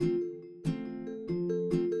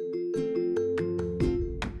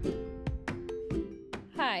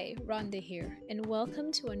Rhonda here, and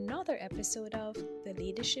welcome to another episode of the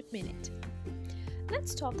Leadership Minute.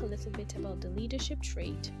 Let's talk a little bit about the leadership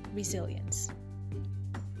trait, resilience.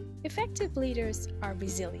 Effective leaders are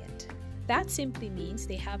resilient. That simply means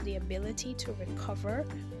they have the ability to recover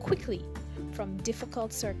quickly from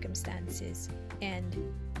difficult circumstances and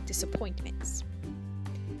disappointments.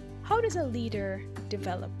 How does a leader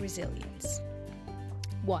develop resilience?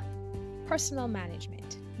 1. Personal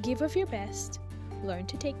management. Give of your best, learn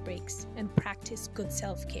to take breaks, and practice good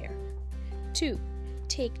self-care. 2.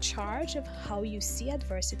 Take charge of how you see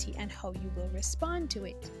adversity and how you will respond to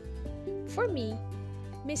it. For me,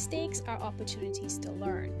 mistakes are opportunities to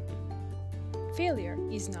learn. Failure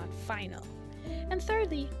is not final. And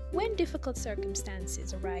thirdly, when difficult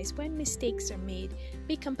circumstances arise, when mistakes are made,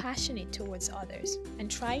 be compassionate towards others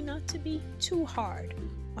and try not to be too hard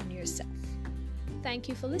on yourself. Thank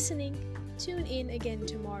you for listening. Tune in again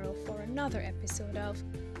tomorrow for another episode of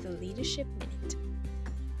The Leadership Minute.